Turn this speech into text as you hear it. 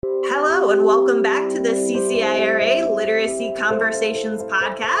Hello, and welcome back to the CCIRA Literacy Conversations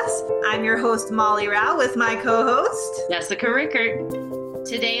podcast. I'm your host, Molly Rao, with my co-host, Jessica Rickert.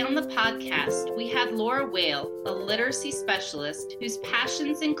 Today on the podcast, we have Laura Whale, a literacy specialist whose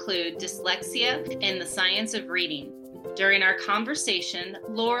passions include dyslexia and the science of reading. During our conversation,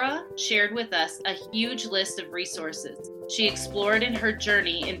 Laura shared with us a huge list of resources she explored in her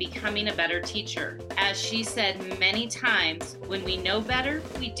journey in becoming a better teacher. As she said many times, when we know better,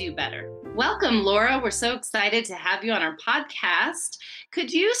 we do better. Welcome, Laura. We're so excited to have you on our podcast.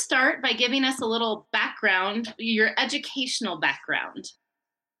 Could you start by giving us a little background, your educational background?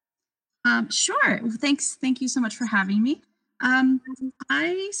 Sure. Thanks. Thank you so much for having me.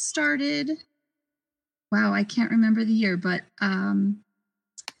 I started, I can't remember the year, but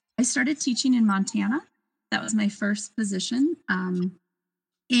I started teaching in Montana. That was my first position. And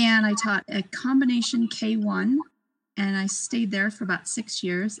I taught a combination K-1, and I stayed there for about 6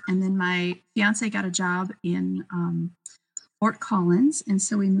 years. And then my fiance got a job in Fort Collins. And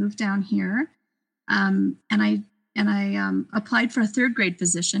so we moved down here. And I applied for a third grade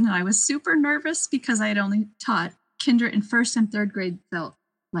position, and I was super nervous because I had only taught kinder and first and third grade. Felt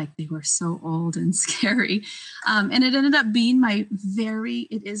like they were so old and scary. And it ended up being my very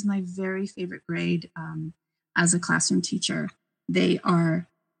favorite grade as a classroom teacher.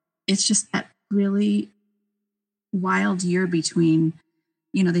 It's just that really wild year between,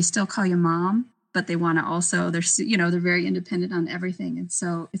 they still call you mom, but they want to also, they're very independent on everything. And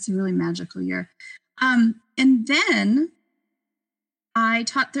so it's a really magical year. And then I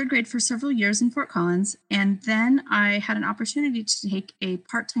taught third grade for several years in Fort Collins. And then I had an opportunity to take a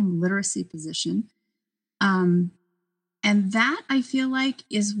part-time literacy position. And that, I feel like,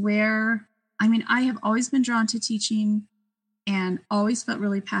 is where, I have always been drawn to teaching and always felt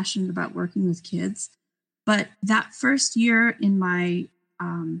really passionate about working with kids. But that first year in my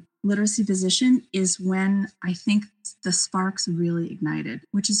literacy position is when I think the sparks really ignited,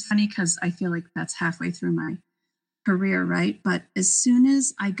 which is funny because I feel like that's halfway through my career, right? But as soon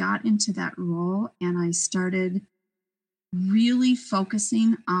as I got into that role and I started really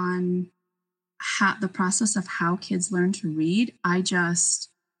focusing on the process of how kids learn to read,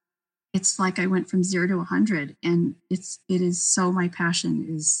 it's like I went from 0 to 100, and it is so my passion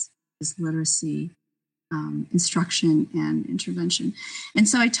is literacy. Instruction and intervention. And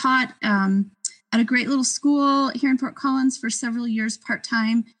so I taught at a great little school here in Fort Collins for several years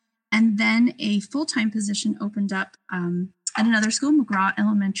part-time. And then a full-time position opened up at another school, McGraw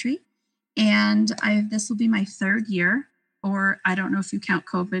Elementary. And this will be my third year, or I don't know if you count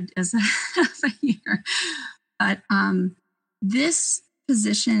COVID as a year. But this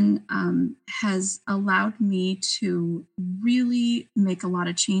position has allowed me to really make a lot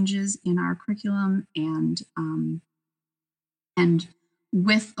of changes in our curriculum and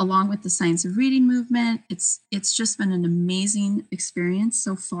along with the science of reading movement. It's just been an amazing experience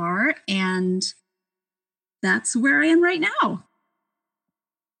so far, and that's where I am right now.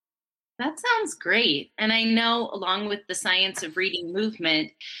 That sounds great. And I know along with the science of reading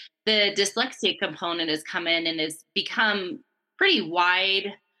movement, the dyslexia component has come in and has become pretty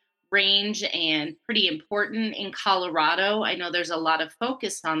wide range and pretty important in Colorado. I know there's a lot of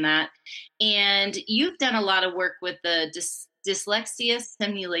focus on that. And you've done a lot of work with the dyslexia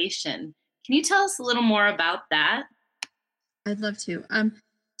simulation. Can you tell us a little more about that? I'd love to.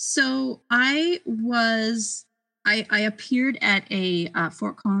 So I appeared at a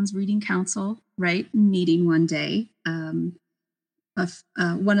Fort Collins Reading Council, meeting one day. One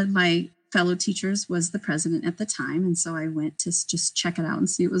of my fellow teachers was the president at the time. And so I went to just check it out and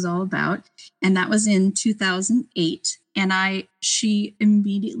see what it was all about. And that was in 2008. And she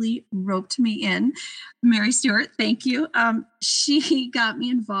immediately roped me in. Mary Stewart, thank you. She got me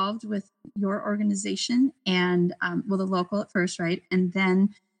involved with your organization and, the local at first, right? And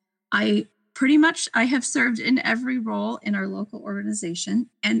then I have served in every role in our local organization.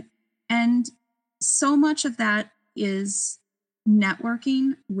 And so much of that is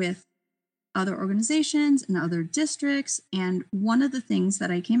networking with other organizations and other districts. And one of the things that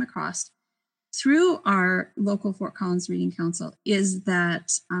I came across through our local Fort Collins Reading Council is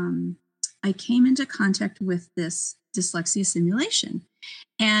that I came into contact with this dyslexia simulation.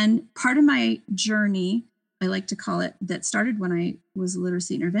 And part of my journey, I like to call it, that started when I was a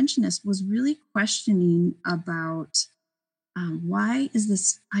literacy interventionist, was really questioning about why is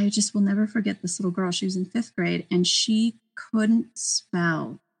this. I just will never forget this little girl. She was in 5th grade and she couldn't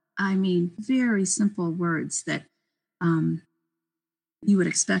spell. Very simple words that you would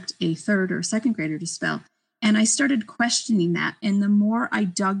expect a 3rd or 2nd grader to spell. And I started questioning that. And the more I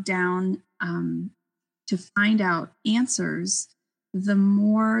dug down to find out answers, the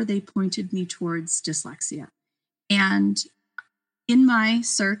more they pointed me towards dyslexia. And in my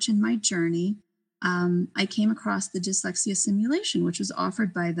search, in my journey, I came across the dyslexia simulation, which was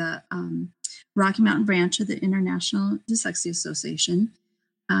offered by the Rocky Mountain branch of the International Dyslexia Association.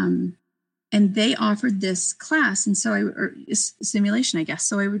 And they offered this class, and so simulation, I guess.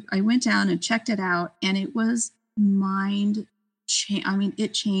 So I went down and checked it out, and it was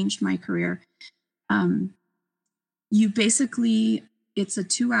it changed my career. You basically, it's a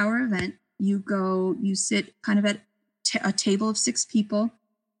 2-hour event. You sit kind of at a table of 6 people,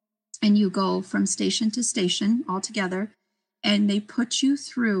 and you go from station to station all together, and they put you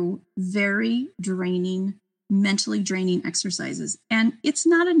through very draining, mentally draining exercises. And it's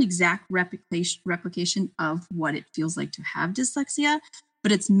not an exact replication of what it feels like to have dyslexia,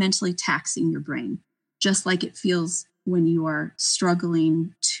 but it's mentally taxing your brain, just like it feels when you are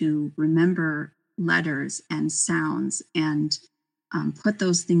struggling to remember letters and sounds and put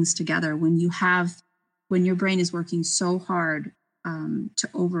those things together. When your brain is working so hard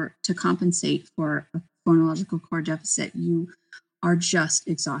to compensate for a phonological core deficit, you are just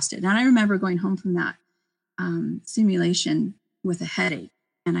exhausted. And I remember going home from that simulation with a headache,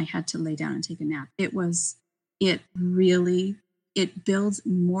 and I had to lay down and take a nap. It builds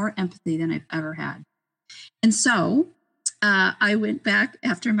more empathy than I've ever had. And so I went back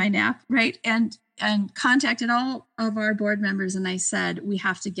after my nap, right, and contacted all of our board members, and I said, we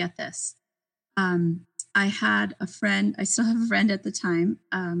have to get this. I had a friend, I still have a friend at the time,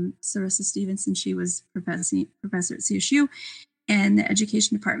 Sarissa Stevenson. She was professor at CSU and the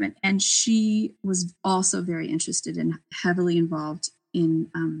education department, and she was also very interested and heavily involved in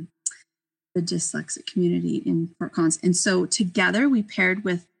the dyslexic community in Fort Collins. And so together we paired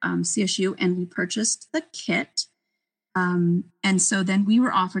with CSU, and we purchased the kit. And so then we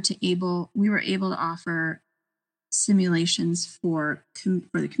were able to offer simulations for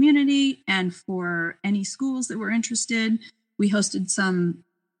the community and for any schools that were interested. We hosted some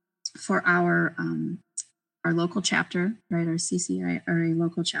for our local chapter, right? Our CCIRA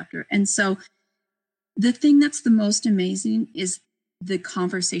local chapter. And so the thing that's the most amazing is the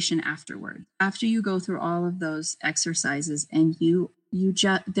conversation afterward. After you go through all of those exercises, and we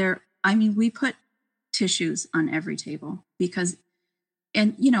put tissues on every table because,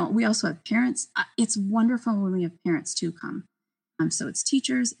 and we also have parents. It's wonderful when we have parents too come. So it's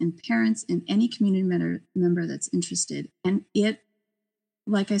teachers and parents and any community member that's interested. And it,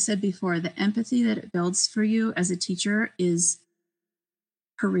 like I said before, the empathy that it builds for you as a teacher is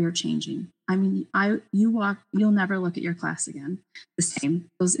career changing. I mean, you'll never look at your class again the same.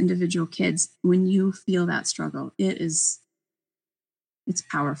 Those individual kids, when you feel that struggle, it's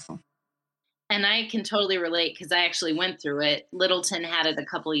powerful. And I can totally relate because I actually went through it. Littleton had it a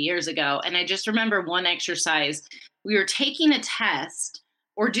couple of years ago. And I just remember one exercise. We were taking a test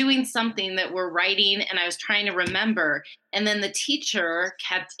or doing something that we're writing, and I was trying to remember. And then the teacher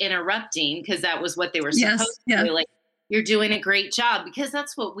kept interrupting because that was what they were supposed to do. Like, you're doing a great job, because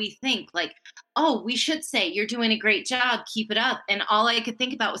that's what we think. Like, oh, we should say, you're doing a great job, keep it up. And all I could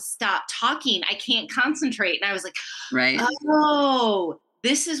think about was stop talking. I can't concentrate. And I was like, right. Oh,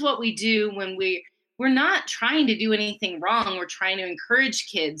 this is what we do when we're not trying to do anything wrong. We're trying to encourage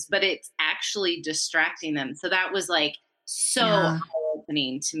kids, but it's actually distracting them. So that was like so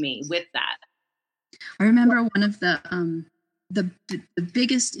eye-opening to me with that. I remember one of the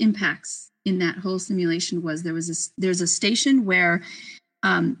biggest impacts in that whole simulation was there's a station where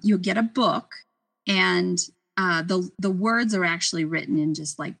you'll get a book, and the words are actually written in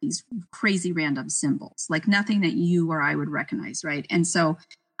just like these crazy random symbols, like nothing that you or I would recognize, right? And so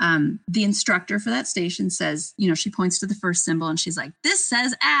the instructor for that station says, she points to the first symbol, and she's like, this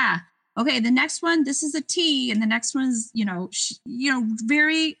says ah. Okay, the next one, this is a T, and the next one is,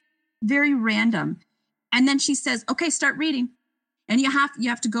 very, very random. And then she says, okay, start reading. And you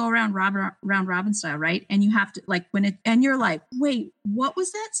have to go around robin style, right? And you have to, like, and you're like, wait, what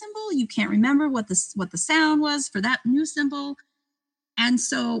was that symbol? You can't remember what the sound was for that new symbol. And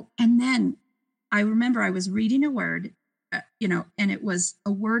then I remember I was reading a word, and it was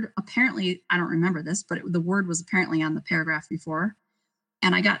a word, apparently, I don't remember this, but the word was apparently on the paragraph before.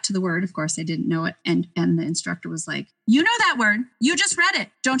 And I got to the word, of course, I didn't know it. And the instructor was like, you know that word, you just read it.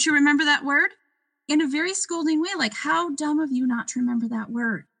 Don't you remember that word? In a very scolding way, like, how dumb of you not to remember that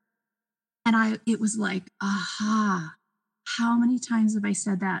word. And it was like, aha, how many times have I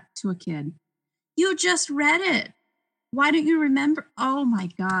said that to a kid? You just read it. Why don't you remember? Oh my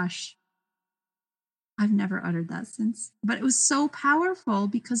gosh. I've never uttered that since, but it was so powerful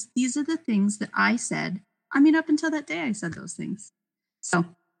because these are the things that I said. I mean, up until that day, I said those things. So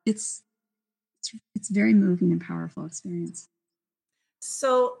it's very moving and powerful experience.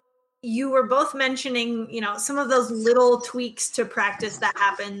 So you were both mentioning, some of those little tweaks to practice that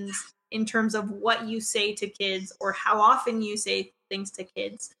happens in terms of what you say to kids or how often you say things to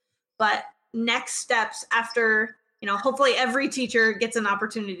kids. But next steps after, hopefully every teacher gets an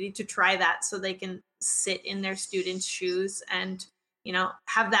opportunity to try that so they can sit in their students' shoes and,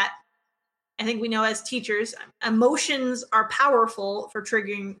 have that. I think we know as teachers, emotions are powerful for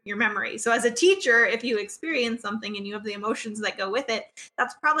triggering your memory. So as a teacher, if you experience something and you have the emotions that go with it,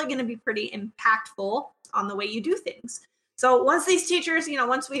 that's probably going to be pretty impactful on the way you do things. So once these teachers,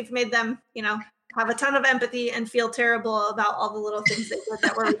 once we've made them, have a ton of empathy and feel terrible about all the little things they did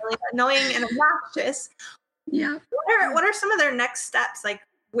that were really annoying and obnoxious. Yeah. What are some of their next steps? Like,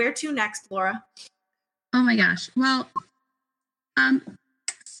 where to next, Laura? Oh my gosh. Well,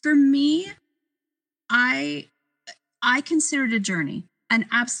 for me, I consider it a journey, an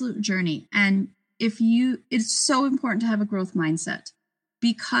absolute journey. And it's so important to have a growth mindset,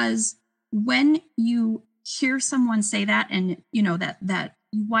 because when you hear someone say that and that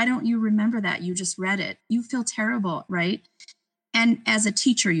why don't you remember that? You just read it. You feel terrible, right? And as a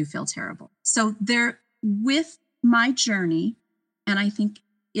teacher, you feel terrible. So with my journey, and I think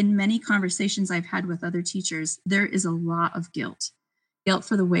in many conversations I've had with other teachers, there is a lot of guilt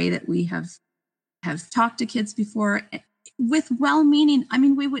for the way that we have talked to kids before with well-meaning. I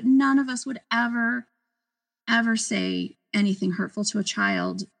mean, none of us would ever say anything hurtful to a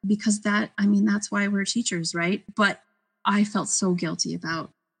child, because that's why we're teachers, right? But I felt so guilty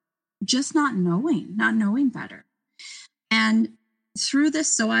about just not knowing better. And through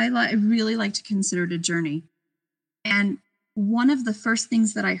this, so I really like to consider it a journey. And one of the first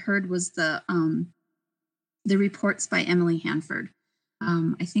things that I heard was the reports by Emily Hanford.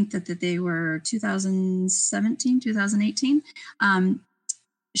 I think that they were 2017, 2018.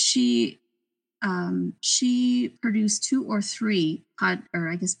 She produced 2 or 3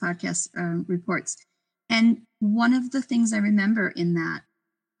 podcast reports. And one of the things I remember in that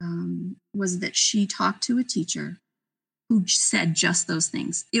was that she talked to a teacher who said just those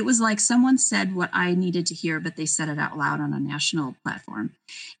things. It was like someone said what I needed to hear, but they said it out loud on a national platform.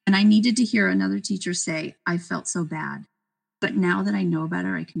 And I needed to hear another teacher say, I felt so bad, but now that I know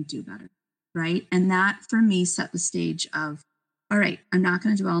better, I can do better, right? And that for me set the stage of, all right, I'm not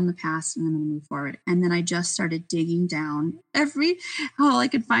going to dwell in the past and I'm going to move forward. And then I just started digging down all I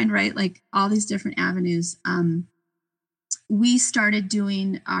could find, right? Like all these different avenues. We started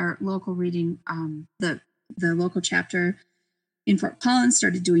doing our local reading, the local chapter in Fort Collins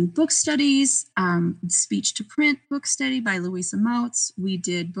started doing book studies, speech to print book study by Louisa Moats. We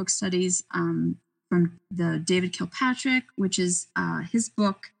did book studies from the David Kilpatrick, which is his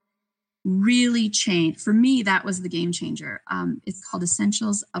book really changed. For me, that was the game changer. It's called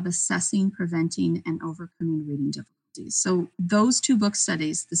Essentials of Assessing, Preventing, and Overcoming Reading Difficulties. So those 2 book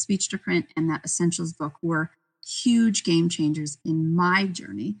studies, the speech to print and that Essentials book, were huge game changers in my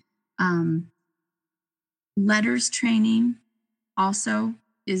journey. Letters training also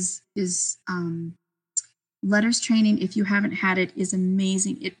is letters training, if you haven't had it, is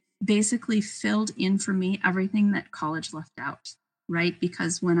amazing. It basically filled in for me everything that college left out, right?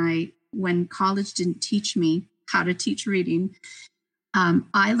 Because when college didn't teach me how to teach reading,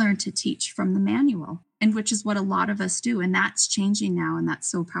 I learned to teach from the manual, and which is what a lot of us do. And that's changing now. And that's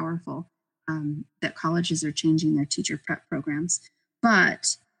so powerful that colleges are changing their teacher prep programs.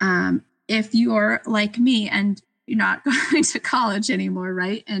 But if you're like me and you're not going to college anymore,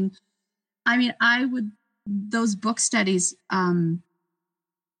 right? And I mean, those book studies, and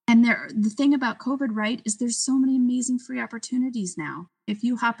the thing about COVID, right, is there's so many amazing free opportunities now. If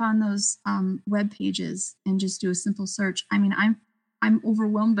you hop on those web pages and just do a simple search, I mean, I'm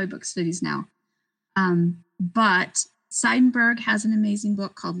overwhelmed by book studies now. But Seidenberg has an amazing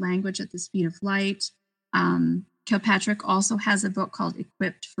book called Language at the Speed of Light. Kilpatrick also has a book called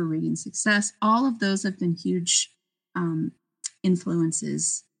Equipped for Reading Success. All of those have been huge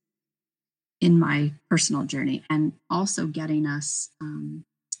influences in my personal journey, and also getting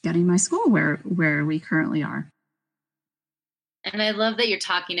my school where we currently are. And I love that you're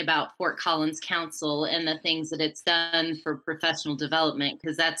talking about Fort Collins Council and the things that it's done for professional development,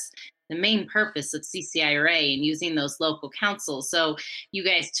 because that's the main purpose of CCIRA and using those local councils. So you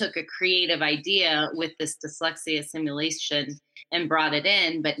guys took a creative idea with this dyslexia simulation and brought it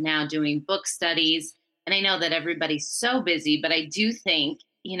in, but now doing book studies. And I know that everybody's so busy, but I do think,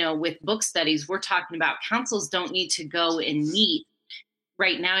 with book studies, we're talking about councils don't need to go and meet.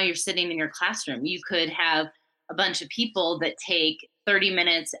 Right now, you're sitting in your classroom. You could have a bunch of people that take 30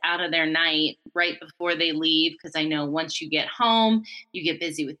 minutes out of their night right before they leave, because I know once you get home, you get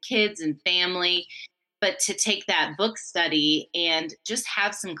busy with kids and family. But to take that book study and just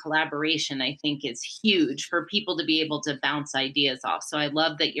have some collaboration, I think is huge for people to be able to bounce ideas off. So I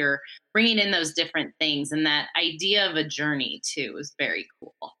love that you're bringing in those different things, and that idea of a journey too is very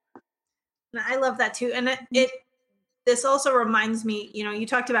cool. I love that too. And this also reminds me, you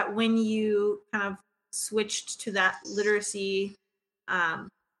talked about when you kind of switched to that literacy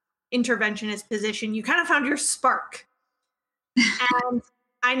interventionist position, you kind of found your spark. And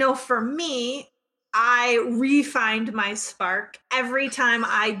I know for me, I re-find my spark every time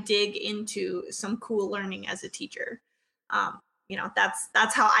I dig into some cool learning as a teacher.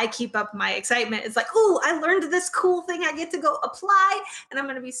 That's how I keep up my excitement. It's like, oh, I learned this cool thing I get to go apply, and I'm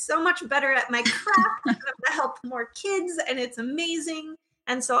going to be so much better at my craft, and I'm going to help more kids, and it's amazing.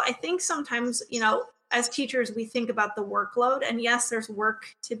 And so I think sometimes, as teachers, we think about the workload, and yes, there's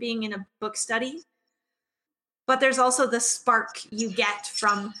work to being in a book study, but there's also the spark you get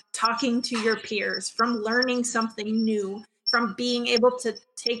from talking to your peers, from learning something new, from being able to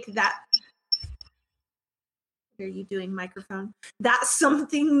take that. What are you doing, microphone? That's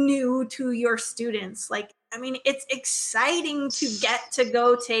something new to your students. It's exciting to get to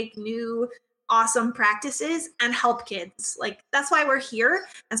go take new, awesome practices and help kids. That's why we're here.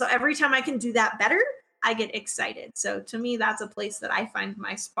 And so every time I can do that better, I get excited. So to me, that's a place that I find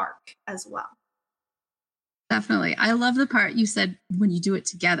my spark as well. Definitely. I love the part you said when you do it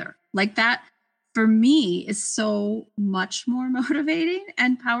together. Like that, for me, is so much more motivating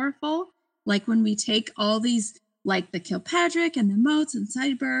and powerful. Like when we take all these, like the Kilpatrick and the Moats and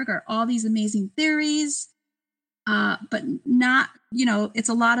Seidberg, are all these amazing theories, but not, it's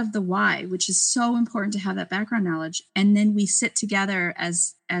a lot of the why, which is so important to have that background knowledge. And then we sit together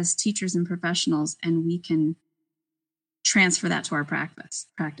as teachers and professionals, and we can transfer that to our practice.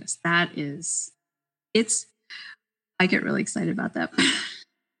 That is, I get really excited about that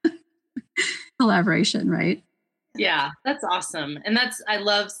collaboration, right? Yeah, that's awesome. And I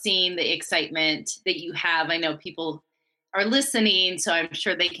love seeing the excitement that you have. I know people are listening, so I'm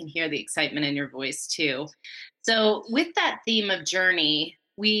sure they can hear the excitement in your voice too. So with that theme of journey,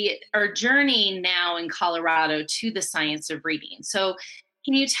 we are journeying now in Colorado to the science of reading. So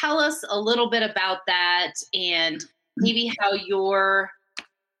can you tell us a little bit about that, and maybe how your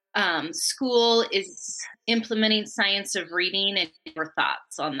school is implementing science of reading, and your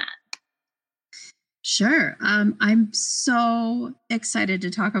thoughts on that? Sure. I'm so excited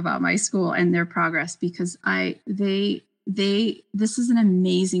to talk about my school and their progress, because this is an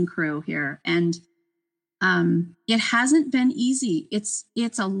amazing crew here, and it hasn't been easy. It's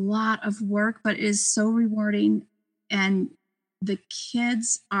a lot of work, but it is so rewarding, and the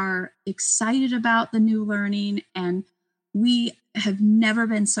kids are excited about the new learning, and we have never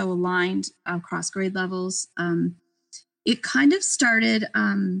been so aligned across grade levels. It kind of started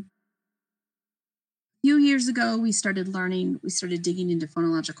a few years ago. We started digging into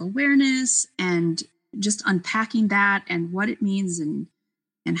phonological awareness and just unpacking that and what it means and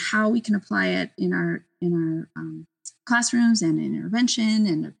how we can apply it in our classrooms and in intervention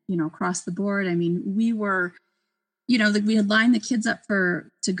and, across the board. I mean, we were, we had lined the kids up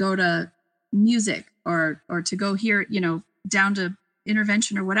to go to music or to go here, down to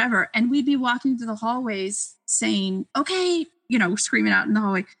intervention or whatever. And we'd be walking through the hallways saying, okay, screaming out in the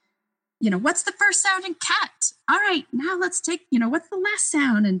hallway, what's the first sound in cat? All right, now let's take, what's the last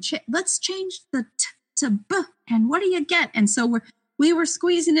sound? And let's change the t to b. And what do you get? And so we were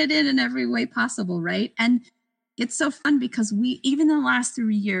squeezing it in every way possible, right? And it's so fun because even in the last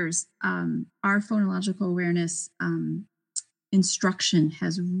 3 years, our phonological awareness instruction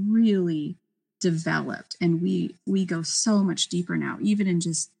has really developed, and we go so much deeper now, even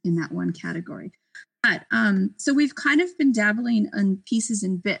in that one category. But so we've kind of been dabbling in pieces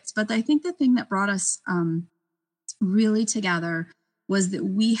and bits, but I think the thing that brought us really together was that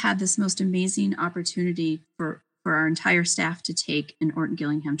we had this most amazing opportunity for our entire staff to take an Orton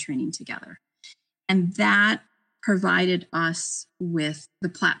Gillingham training together. And that provided us with the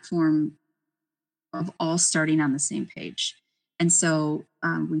platform of all starting on the same page. And so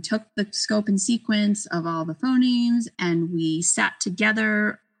we took the scope and sequence of all the phonemes, and we sat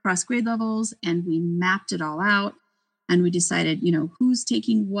together across grade levels, and we mapped it all out. And we decided, who's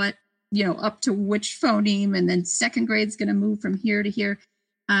taking what, up to which phoneme, and then second grade's going to move from here to here.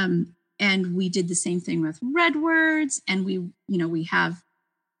 And we did the same thing with red words. And we have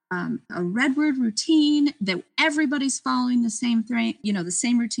a red word routine that everybody's following the same thing, the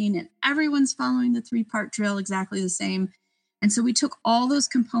same routine, and everyone's following the 3-part drill exactly the same. And so we took all those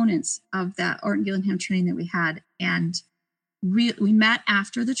components of that Orton Gillingham training that we had, and we met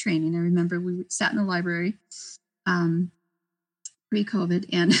after the training. I remember we sat in the library pre-COVID,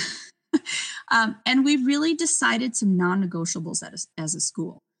 and And we really decided some non-negotiables as a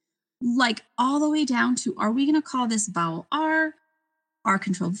school, like all the way down to, are we going to call this vowel R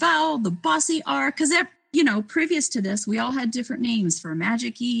controlled vowel, the bossy R? Because previous to this, we all had different names for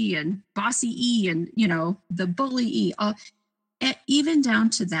magic E and bossy E and, the bully E, even down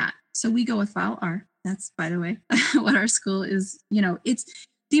to that. So we go with vowel R. That's, by the way, what our school is. It's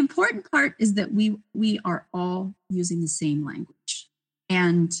the important part is that we are all using the same language,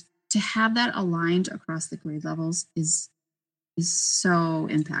 and to have that aligned across the grade levels is so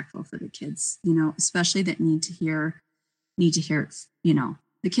impactful for the kids. Especially that need to hear it.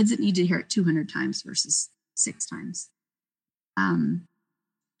 The kids that need to hear it 200 times versus 6 times. And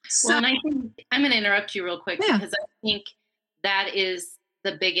I think I'm going to interrupt you real quick because I think that is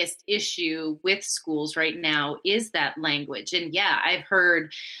the biggest issue with schools right now is that language. And I've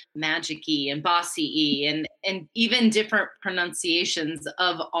heard magic E and bossy E and even different pronunciations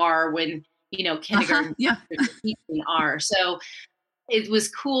of R when, kindergarten teaching R. So it was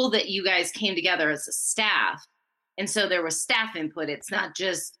cool that you guys came together as a staff. And so there was staff input. It's not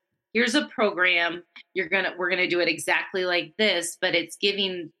just, here's a program, we're going to do it exactly like this, but it's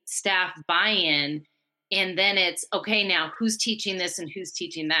giving staff buy-in. And then it's, okay, now who's teaching this and who's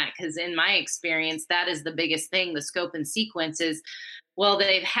teaching that? Because in my experience, that is the biggest thing, the scope and sequence is, well,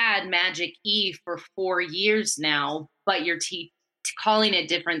 they've had Magic E for 4 years now, but you're calling it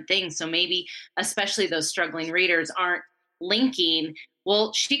different things. So maybe, especially those struggling readers aren't linking,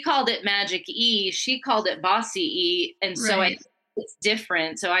 well, she called it Magic E, she called it Bossy E. And so it's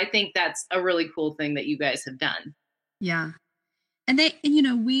different. So I think that's a really cool thing that you guys have done. Yeah. And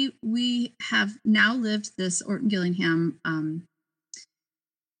we have now lived this Orton Gillingham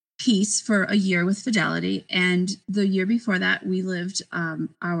piece for a year with Fidelity. And the year before that, we lived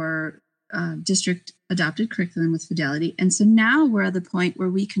our district adopted curriculum with Fidelity. And so now we're at the point where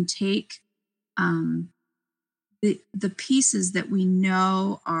we can take the pieces that we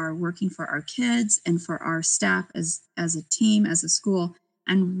know are working for our kids and for our staff as a team, as a school,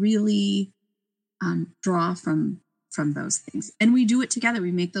 and really draw from those things. And we do it together.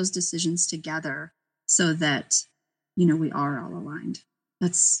 We make those decisions together so that, we are all aligned.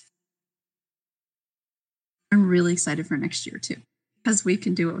 I'm really excited for next year too, because we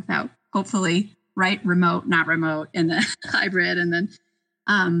can do it without, hopefully, remote, not remote, and then hybrid, and then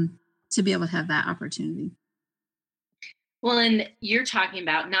to be able to have that opportunity. Well, and you're talking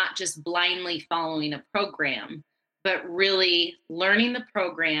about not just blindly following a program, but really learning the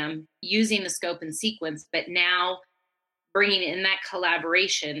program, using the scope and sequence, but now bringing in that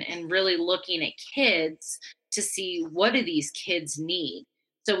collaboration and really looking at kids to see, what do these kids need?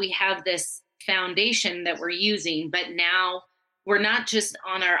 So we have this foundation that we're using, but now we're not just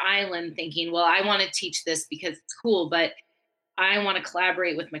on our island thinking, well, I want to teach this because it's cool, but I want to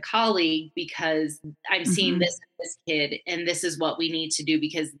collaborate with my colleague because I'm seeing this kid, and this is what we need to do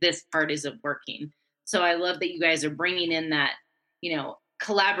because this part isn't working. So I love that you guys are bringing in that,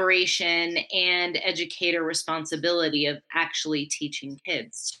 collaboration and educator responsibility of actually teaching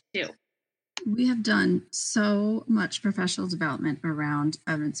kids too. We have done so much professional development around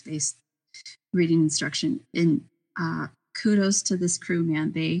evidence-based reading instruction, and kudos to this crew,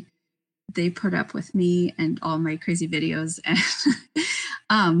 man. They put up with me and all my crazy videos,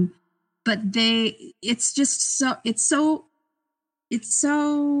 and but it's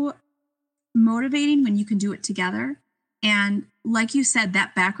so motivating when you can do it together. And like you said,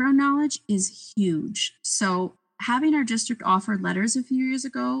 that background knowledge is huge. So having our district offer letters a few years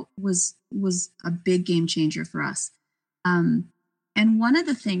ago was a big game changer for us. And one of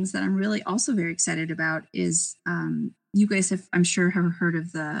the things that I'm really also very excited about is you guys have heard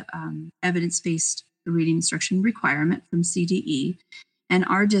of the evidence-based reading instruction requirement from CDE. And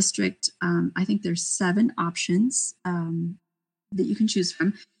our district, I think there's 7 options that you can choose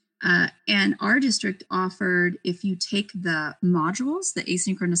from. And our district offered, if you take the modules, the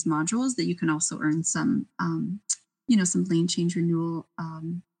asynchronous modules, that you can also earn some, some lane change renewal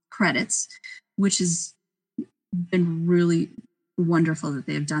credits, which has been really wonderful that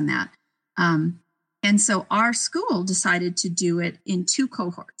they have done that. And so our school decided to do it in 2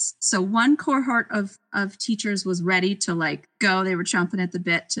 cohorts. So one cohort of teachers was ready to go. They were chomping at the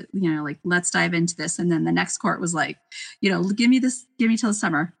bit to, let's dive into this. And then the next cohort was like, give me till the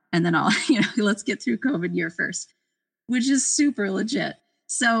summer. And then I'll, let's get through COVID year first, which is super legit.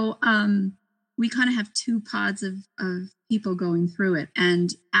 So we kind of have 2 pods of people going through it.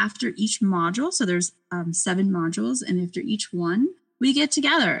 And after each module, so there's 7 modules, and after each one, we get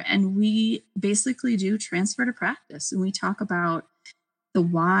together and we basically do transfer to practice. And we talk about the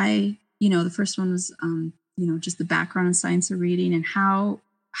why. The first one was, just the background in science of reading and how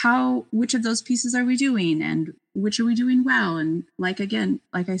which of those pieces are we doing, and which are we doing well? And like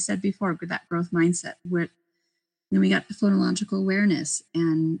I said before, with that growth mindset, then we got the phonological awareness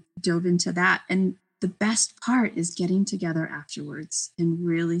and dove into that. And the best part is getting together afterwards and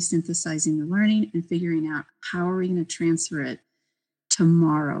really synthesizing the learning and figuring out how are we going to transfer it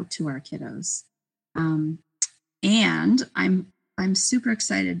tomorrow to our kiddos. And I'm super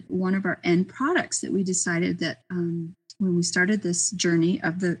excited. One of our end products that we decided that when we started this journey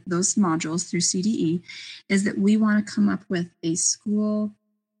of those modules through CDE is that we want to come up with a school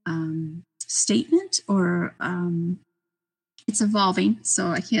statement, or it's evolving,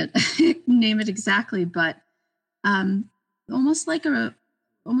 so I can't name it exactly, but almost like a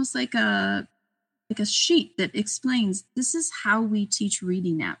sheet that explains this is how we teach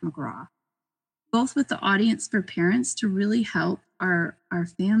reading at McGraw, both with the audience for parents to really help our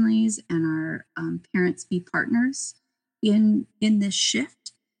families and our parents be partners in this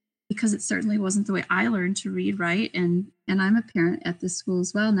shift, because it certainly wasn't the way I learned to read, right? And I'm a parent at this school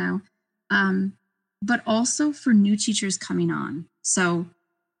as well now. But also for new teachers coming on. So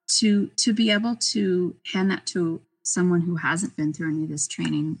to be able to hand that to someone who hasn't been through any of this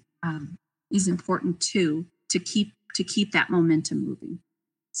training is important too, to keep that momentum moving.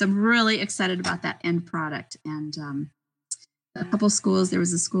 So I'm really excited about that end product. And a couple schools, there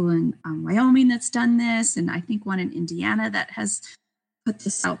was a school in Wyoming that's done this, and I think one in Indiana that has put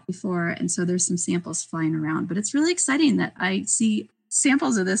this out before. And so there's some samples flying around, but it's really exciting that I see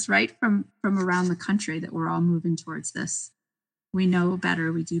samples of this right from around the country, that we're all moving towards this. We know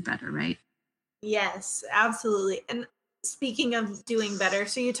better, we do better, right? Yes, absolutely. And speaking of doing better,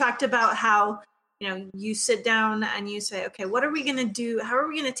 so you talked about how, you sit down and you say, okay, what are we going to do? How are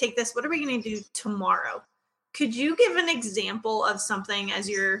we going to take this? What are we going to do tomorrow? Could you give an example of something as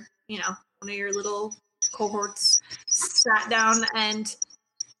your, one of your little cohorts sat down and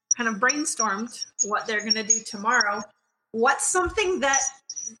kind of brainstormed what they're going to do tomorrow? What's something that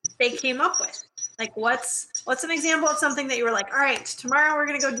they came up with? Like, what's an example of something that you were like, all right, tomorrow we're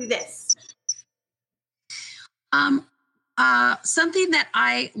going to go do this? Something that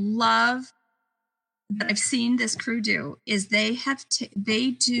I love that I've seen this crew do is they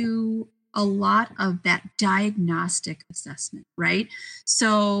do a lot of that diagnostic assessment, right?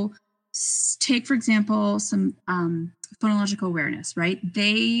 So take, for example, some phonological awareness, right?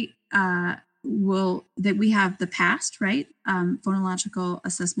 We have the PAST, right? Phonological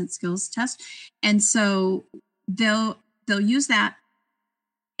assessment skills test. And so they'll use that,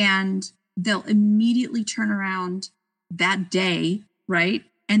 and they'll immediately turn around that day, right?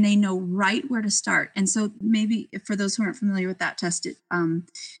 And they know right where to start. And so maybe for those who aren't familiar with that test,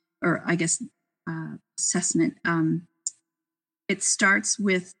 assessment, it starts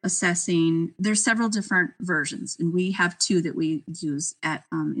with assessing. There's several different versions, and we have two that we use at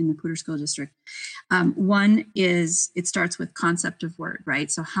in the Poudre School District. One is, it starts with concept of word, right?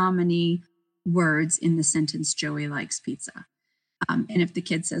 So how many words in the sentence Joey likes pizza? And if the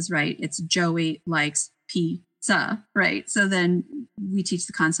kid says, right, it's Joey likes pizza, right? So then we teach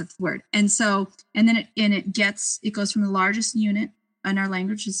the concept of the word. And then it goes from the largest unit in our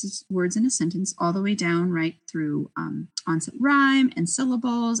language, this is words in a sentence, all the way down right through onset rhyme and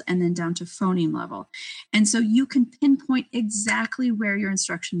syllables, and then down to phoneme level. And so you can pinpoint exactly where your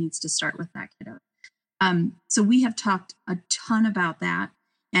instruction needs to start with that kiddo. So we have talked a ton about that,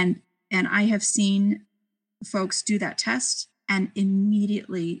 and I have seen folks do that test, and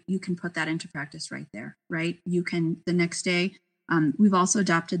immediately you can put that into practice right there, right? You can, the next day, we've also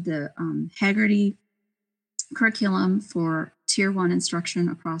adopted the Haggerty curriculum for Tier 1 instruction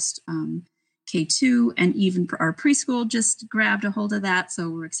across K2, and even our preschool just grabbed a hold of that. So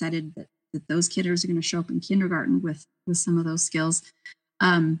we're excited that those kiddos are going to show up in kindergarten with some of those skills.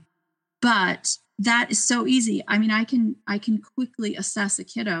 But that is so easy. I mean, I can quickly assess a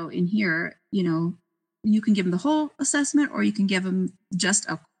kiddo in here. You can give them the whole assessment, or you can give them just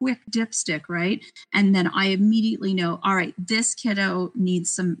a quick dipstick, right? And then I immediately know, all right, this kiddo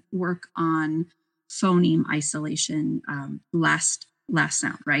needs some work on phoneme isolation, last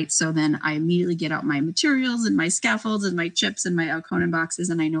sound, right? So then I immediately get out my materials and my scaffolds and my chips and my Alconin boxes,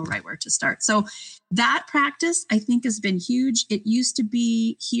 and I know right where to start. So that practice, I think, has been huge. It used to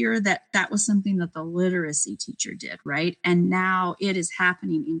be here that was something that the literacy teacher did, right? And now it is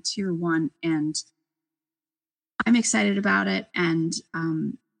happening in Tier 1, and I'm excited about it. And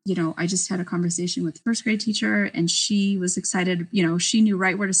I just had a conversation with the first grade teacher, and she was excited. She knew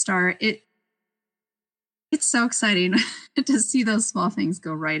right where to start. It's so exciting to see those small things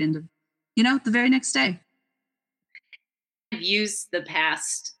go right into, the very next day. I've used the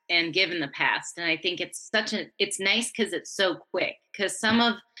past and given the past. And I think it's nice because it's so quick, because some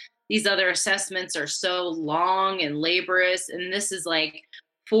of these other assessments are so long and laborious. And this is like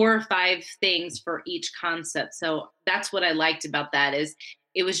 4 or 5 things for each concept. So that's what I liked about that, is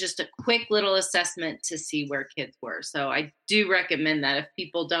it was just a quick little assessment to see where kids were. So I do recommend that. If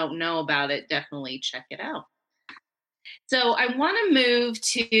people don't know about it, definitely check it out. So I want to move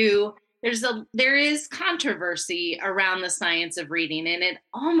to, there is controversy around the science of reading, and it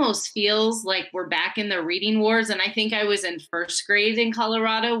almost feels like we're back in the reading wars. And I think I was in first grade in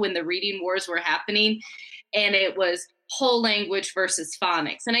Colorado when the reading wars were happening, and it was whole language versus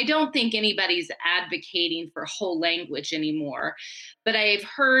phonics. And I don't think anybody's advocating for whole language anymore, but I've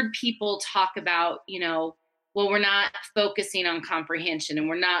heard people talk about, well, we're not focusing on comprehension and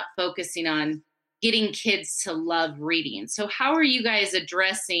we're not focusing on getting kids to love reading. So how are you guys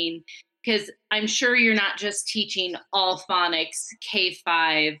addressing, because I'm sure you're not just teaching all phonics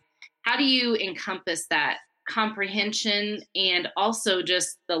K-5. How do you encompass that comprehension and also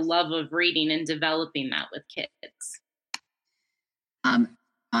just the love of reading and developing that with kids?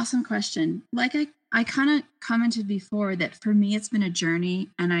 Awesome question. Like I kind of commented before, that for me, it's been a journey,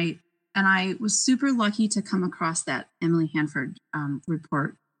 and I was super lucky to come across that Emily Hanford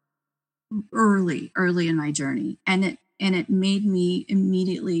report early in my journey. And it made me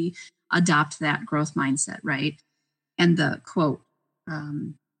immediately adopt that growth mindset, right? And the quote,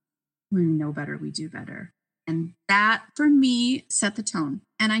 when we know better, we do better. And that for me set the tone.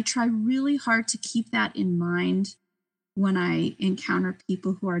 And I try really hard to keep that in mind when I encounter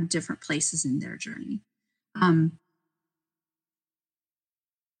people who are in different places in their journey. I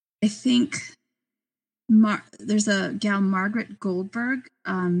think there's a gal, Margaret Goldberg.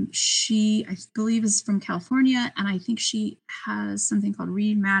 She, I believe, is from California, and I think she has something called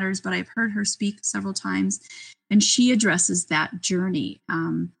Read Matters, but I've heard her speak several times, and she addresses that journey.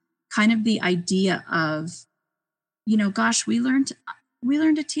 Kind of the idea of, gosh, we learned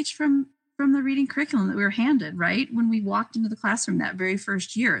to teach from the reading curriculum that we were handed, right? When we walked into the classroom that very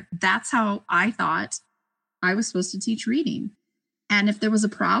first year, that's how I thought I was supposed to teach reading. And if there was a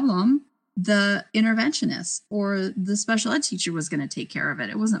problem, the interventionist or the special ed teacher was going to take care of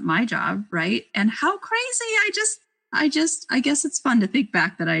it. It wasn't my job, right? And how crazy! I guess it's fun to think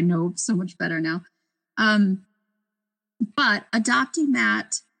back that I know so much better now. But adopting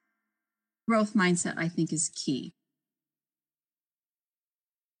that growth mindset, I think, is key.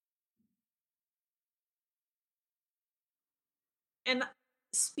 And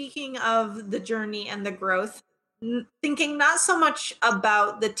speaking of the journey and the growth, thinking not so much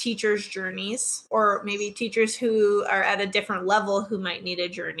about the teachers' journeys, or maybe teachers who are at a different level who might need a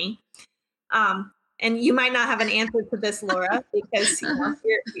journey. And you might not have an answer to this, Laura, because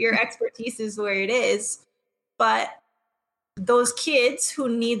your expertise is where it is. But those kids who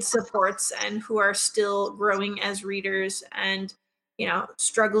need supports and who are still growing as readers and,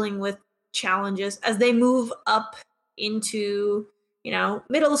 struggling with challenges as they move up into,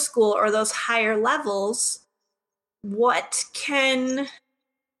 middle school or those higher levels, what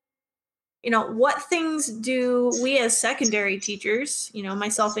things do we as secondary teachers,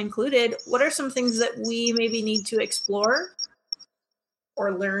 myself included, what are some things that we maybe need to explore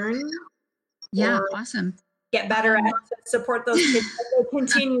or learn? Yeah, awesome. Get better at to support those kids as they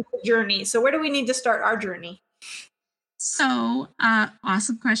continue the journey. So where do we need to start our journey? So,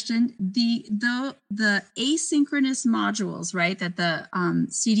 awesome question. The asynchronous modules, right, that the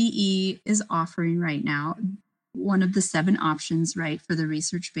CDE is offering right now, one of the 7 options, right, for the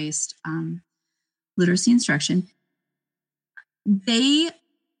research-based literacy instruction, they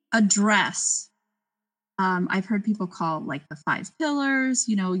address, I've heard people call like the 5 pillars.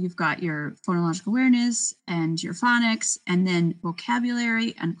 You've got your phonological awareness and your phonics, and then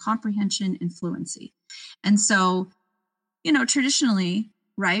vocabulary and comprehension and fluency. And so, traditionally,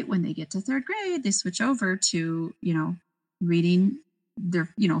 right, when they get to 3rd grade, they switch over to, reading their,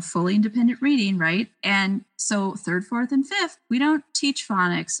 fully independent reading, right? And so 3rd, 4th, and 5th, we don't teach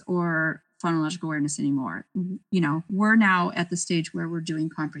phonics or phonological awareness anymore. We're now at the stage where we're doing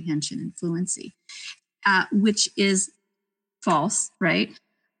comprehension and fluency, which is false, right?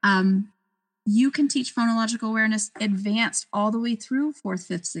 You can teach phonological awareness advanced all the way through 4th,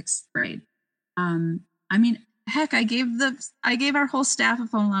 5th, 6th grade. Heck, I gave our whole staff of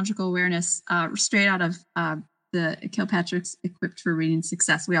phonological awareness straight out of the Kilpatrick's Equipped for Reading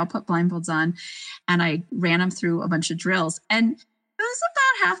Success. We all put blindfolds on, and I ran them through a bunch of drills. And it was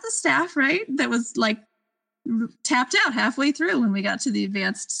about half the staff, right, that was like tapped out halfway through when we got to the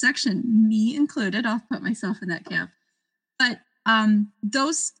advanced section, me included. I'll put myself in that camp. But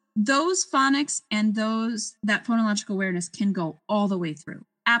those those phonics and that phonological awareness can go all the way through.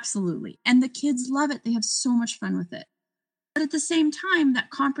 Absolutely. And the kids love it. They have so much fun with it. But at the same time, that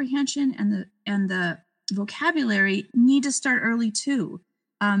comprehension and the vocabulary need to start early too.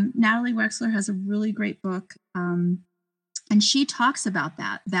 Natalie Wexler has a really great book, and she talks about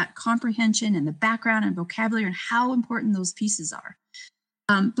that comprehension and the background and vocabulary and how important those pieces are.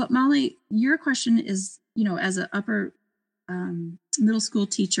 But Molly, your question is, as an upper middle school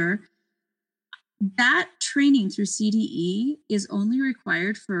teacher, that training through CDE is only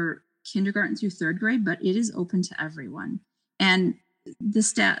required for kindergarten through third grade, but it is open to everyone. And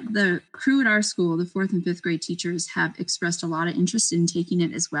the crew at our school, the fourth and fifth grade teachers, have expressed a lot of interest in taking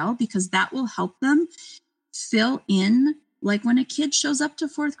it as well, because that will help them fill in. Like when a kid shows up to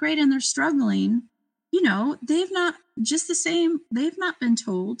fourth grade and they're struggling, they've not been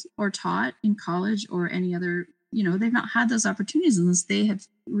told or taught in college or any other, they've not had those opportunities unless they have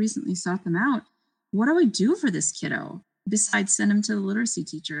recently sought them out. What do I do for this kiddo besides send them to the literacy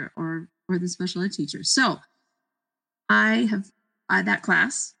teacher or the special ed teacher? So that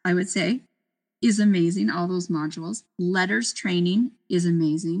class, I would say, is amazing. All those modules. Letters training is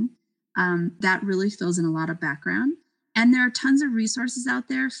amazing. That really fills in a lot of background. And there are tons of resources out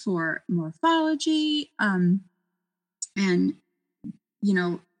there for morphology.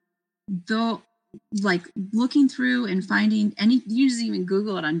 Like looking through and finding you just even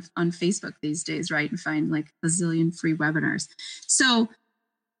Google it on Facebook these days, right? And find like a zillion free webinars. So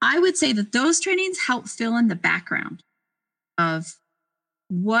I would say that those trainings help fill in the background of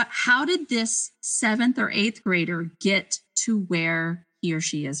how did this 7th or 8th grader get to where he or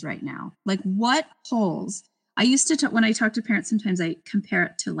she is right now? Like what holes? I used to, when I talk to parents, sometimes I compare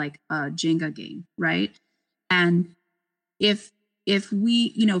it to like a Jenga game, right? And if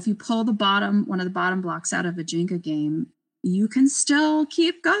you pull one of the bottom blocks out of a Jenga game, you can still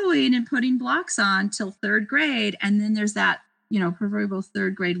keep going and putting blocks on till third grade. And then there's that, proverbial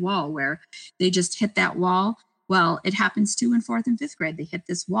third grade wall where they just hit that wall. Well, it happens too in fourth and fifth grade. They hit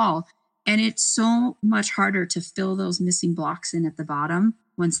this wall, and it's so much harder to fill those missing blocks in at the bottom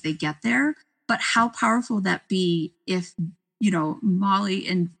once they get there. But how powerful would that be if, Molly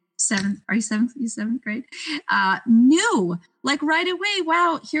in seventh grade, knew like right away,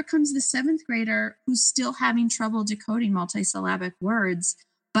 wow, here comes the 7th grader who's still having trouble decoding multisyllabic words.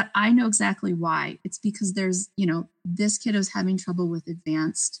 But I know exactly why. It's because there's, this kiddo's having trouble with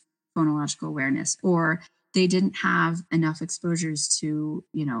advanced phonological awareness, or they didn't have enough exposures to,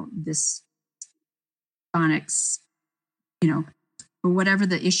 this phonics, or whatever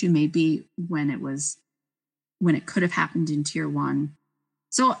the issue may be when it could have happened in tier 1.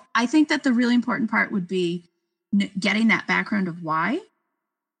 So I think that the really important part would be getting that background of why.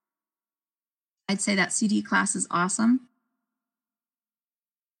 I'd say that CD class is awesome.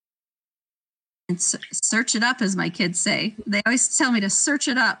 And search it up, as my kids say. They always tell me to search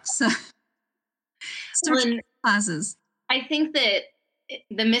it up. So search classes. I think that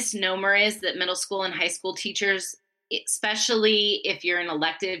the misnomer is that middle school and high school teachers, especially if you're an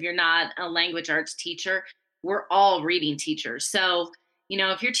elective, you're not a language arts teacher, we're all reading teachers. So,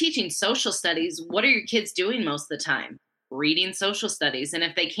 if you're teaching social studies, what are your kids doing most of the time? Reading social studies. And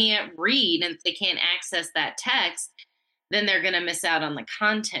if they can't read and if they can't access that text, then they're going to miss out on the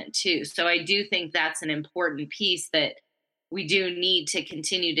content too. So I do think that's an important piece, that we do need to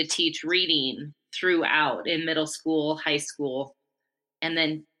continue to teach reading throughout in middle school, high school, and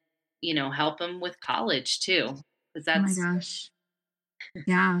then, help them with college too. Because that's, oh my gosh.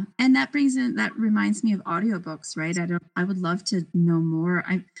 Yeah. And that reminds me of audiobooks, right? I would love to know more.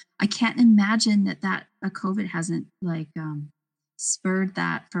 I can't imagine that COVID hasn't spurred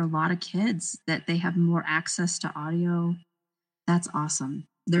that for a lot of kids, that they have more access to audio. That's awesome.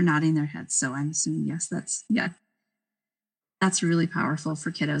 They're nodding their heads. So I'm assuming, yes, that's really powerful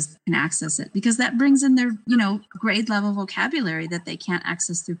for kiddos who can access it, because that brings in their, grade level vocabulary that they can't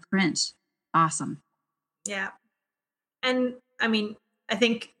access through print. Awesome. Yeah. And I mean, I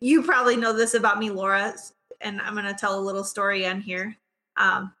think you probably know this about me, Laura, and I'm going to tell a little story on here.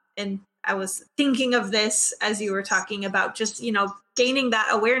 And I was thinking of this as you were talking about just, gaining that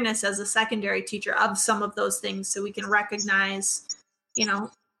awareness as a secondary teacher of some of those things, so we can recognize,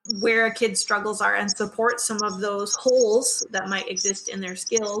 where a kid's struggles are and support some of those holes that might exist in their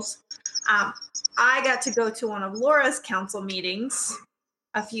skills. I got to go to one of Laura's council meetings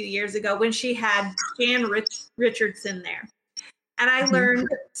a few years ago when she had Jan Richardson there. And I learned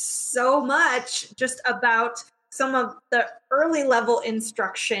so much just about some of the early level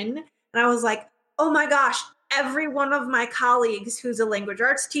instruction. And I was like, oh my gosh, every one of my colleagues who's a language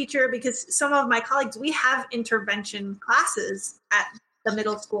arts teacher, because some of my colleagues, we have intervention classes at the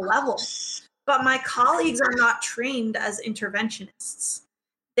middle school level. But my colleagues are not trained as interventionists.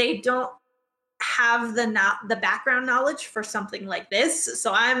 They don't have the background knowledge for something like this.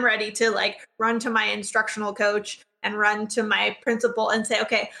 So I'm ready to like run to my instructional coach and run to my principal and say,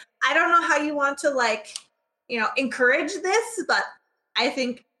 okay, I don't know how you want to like, encourage this, but I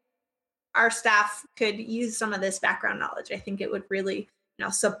think our staff could use some of this background knowledge. I think it would really,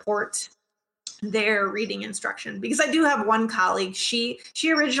 support their reading instruction, because I do have one colleague. She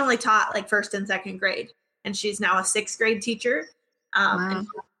originally taught like 1st and 2nd grade, and she's now a 6th grade teacher. Wow. And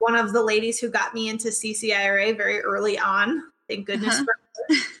one of the ladies who got me into CCIRA very early on, thank goodness for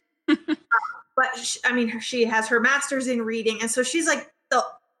her. But she has her master's in reading, and so she's like the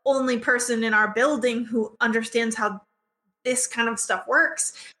only person in our building who understands how this kind of stuff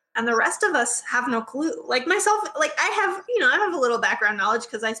works. And the rest of us have no clue. Like myself, like I have a little background knowledge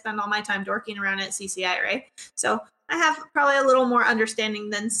because I spend all my time dorking around at CCIRA. So I have probably a little more understanding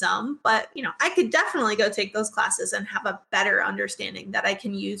than some, but I could definitely go take those classes and have a better understanding that I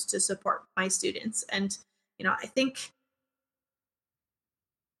can use to support my students. And, I think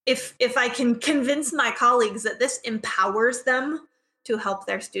if I can convince my colleagues that this empowers them to help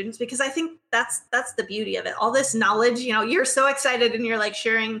their students, because I think that's the beauty of it. All this knowledge, you're so excited and you're like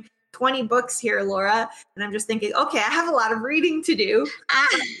sharing 20 books here, Laura. And I'm just thinking, okay, I have a lot of reading to do.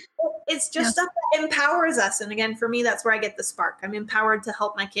 It's just stuff that empowers us. And again, for me, that's where I get the spark. I'm empowered to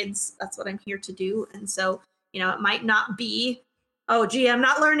help my kids. That's what I'm here to do. And so, it might not be, oh, gee, I'm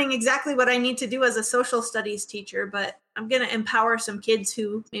not learning exactly what I need to do as a social studies teacher, but I'm going to empower some kids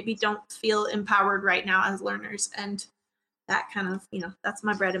who maybe don't feel empowered right now as learners. And that kind of, that's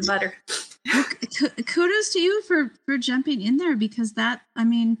my bread and butter. Kudos to you for jumping in there, because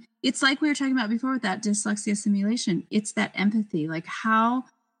it's like we were talking about before with that dyslexia simulation. It's that empathy. Like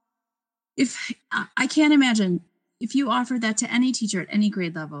if I can't imagine if you offered that to any teacher at any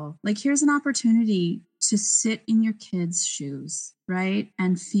grade level, like here's an opportunity to sit in your kids' shoes, right?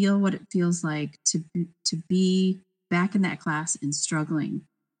 And feel what it feels like to be back in that class and struggling.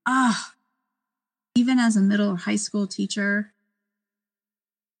 Even as a middle or high school teacher,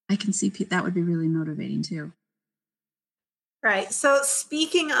 I can see that would be really motivating too. Right. So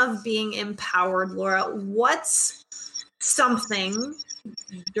speaking of being empowered, Laura, what's something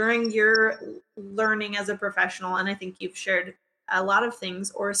during your learning as a professional, and I think you've shared a lot of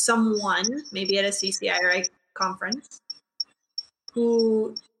things, or someone maybe at a CCIRA conference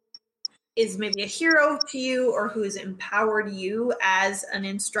who is maybe a hero to you or who has empowered you as an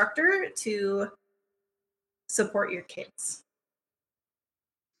instructor to support your kids?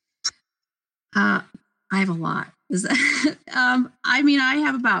 I have a lot. I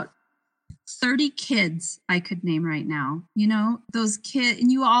have about 30 kids I could name right now. Those kids, and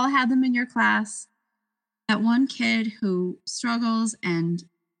you all have them in your class. That one kid who struggles and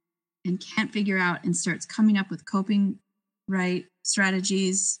can't figure out and starts coming up with coping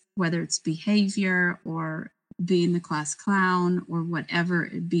strategies, whether it's behavior or being the class clown or whatever,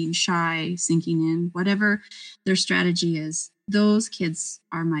 being shy, sinking in, whatever their strategy is. Those kids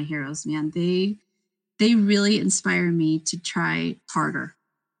are my heroes, man. They really inspire me to try harder,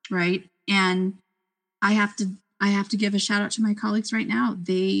 right? And I have to give a shout out to my colleagues right now.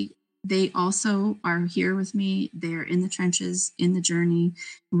 They also are here with me. They're in the trenches, in the journey,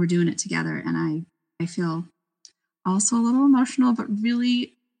 and we're doing it together. And I feel also a little emotional, but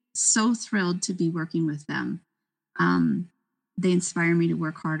really so thrilled to be working with them. They inspire me to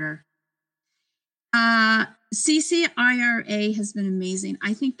work harder. CCIRA has been amazing.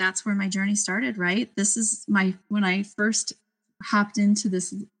 I think that's where my journey started, right? This is when I first hopped into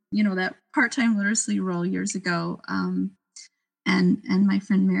this, that part-time literacy role years ago. And my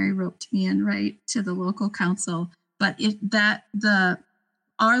friend Mary roped me in right to the local council. But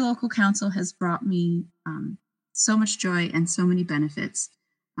our local council has brought me so much joy and so many benefits,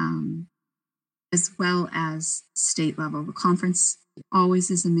 as well as state level. The conference always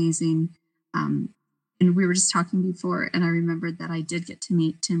is amazing. And we were just talking before, and I remembered that I did get to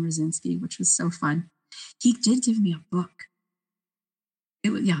meet Tim Rosinski, which was so fun. He did give me a book.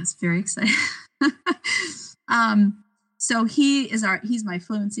 It's very exciting. So he's my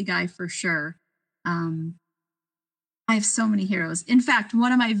fluency guy for sure. I have so many heroes. In fact,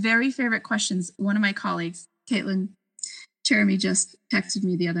 one of my very favorite questions, one of my colleagues, Caitlin Jeremy, just texted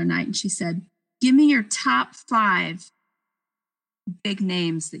me the other night, and she said, give me your top 5 big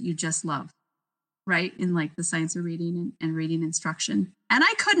names that you just love, right? In like the science of reading and reading instruction. And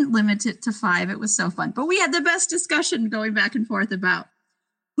I couldn't limit it to 5. It was so fun. But we had the best discussion going back and forth about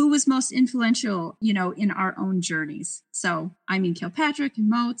who was most influential, in our own journeys. So, Kilpatrick and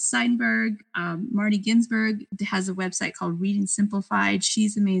Moats, Seidenberg, Marty Ginsburg has a website called Reading Simplified.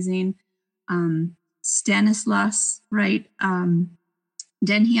 She's amazing. Stanislas, right?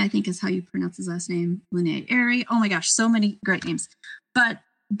 Denny, I think is how you pronounce his last name. Linnea Airy. Oh my gosh, so many great names. But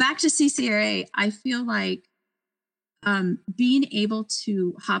back to CCRA, I feel like being able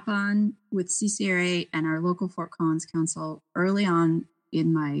to hop on with CCRA and our local Fort Collins Council early on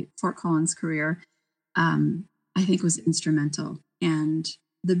in my Fort Collins career, I think was instrumental. And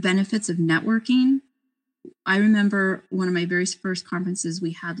the benefits of networking, I remember one of my very first conferences,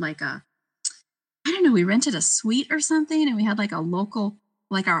 we had we rented a suite or something, and we had a local,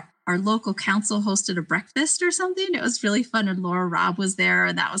 our local council hosted a breakfast or something. It was really fun, and Laura Robb was there,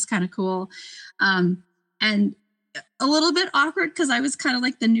 and that was kind of cool. And a little bit awkward because I was kind of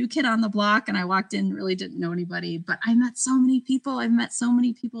like the new kid on the block, and I walked in, really didn't know anybody, but I met so many people. I've met so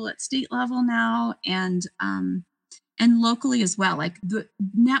many people at state level now, and locally as well. Like the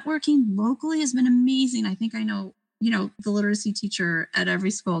networking locally has been amazing. I think I know, the literacy teacher at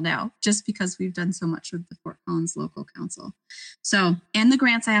every school now, just because we've done so much with the Fort Collins Local Council. So, and the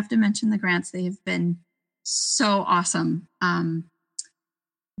grants, I have to mention the grants. They have been so awesome.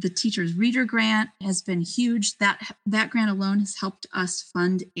 The Teacher's Reader Grant has been huge. That grant alone has helped us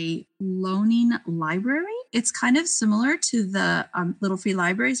fund a loaning library. It's kind of similar to the Little Free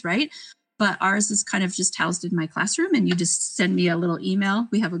Libraries, right? But ours is kind of just housed in my classroom, and you just send me a little email.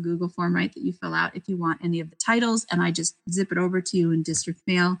 We have a Google form, right, that you fill out if you want any of the titles, and I just zip it over to you in district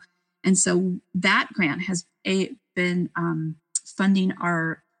mail. And so that grant has been funding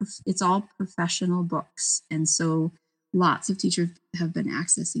it's all professional books. And so lots of teachers have been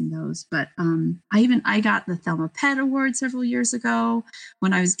accessing those. But I got the Thelma Pett Award several years ago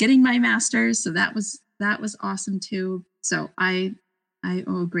when I was getting my master's. So that was awesome too. So I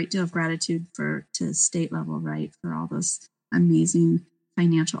owe a great deal of gratitude to state level, right, for all those amazing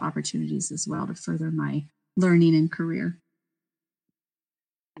financial opportunities as well to further my learning and career.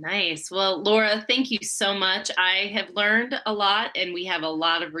 Nice. Well, Laura, thank you so much. I have learned a lot, and we have a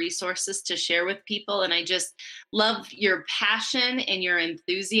lot of resources to share with people. And I just love your passion and your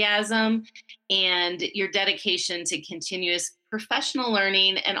enthusiasm and your dedication to continuous professional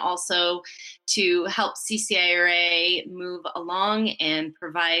learning, and also to help CCIRA move along and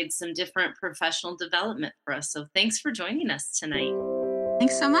provide some different professional development for us. So thanks for joining us tonight.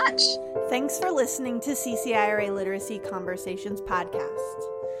 Thanks so much. Thanks for listening to CCIRA Literacy Conversations podcast.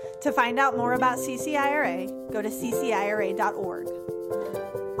 To find out more about CCIRA, go to ccira.org.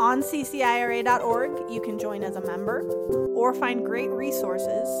 On ccira.org, you can join as a member or find great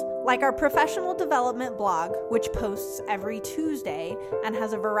resources like our professional development blog, which posts every Tuesday and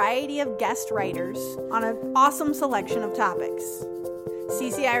has a variety of guest writers on an awesome selection of topics.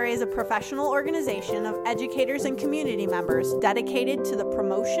 CCIRA is a professional organization of educators and community members dedicated to the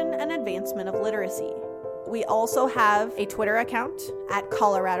promotion and advancement of literacy. We also have a Twitter account at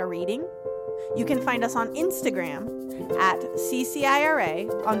Colorado Reading. You can find us on Instagram at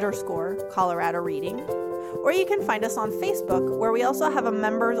CCIRA_Colorado Reading. Or you can find us on Facebook, where we also have a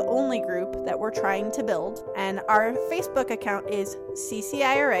members-only group that we're trying to build. And our Facebook account is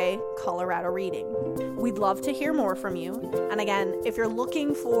CCIRA Colorado Reading. We'd love to hear more from you. And again, if you're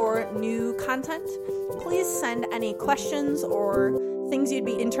looking for new content, please send any questions or things you'd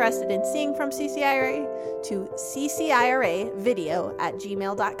be interested in seeing from CCIRA to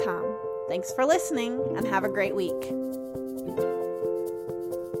cciravideo@gmail.com. Thanks for listening, and have a great week.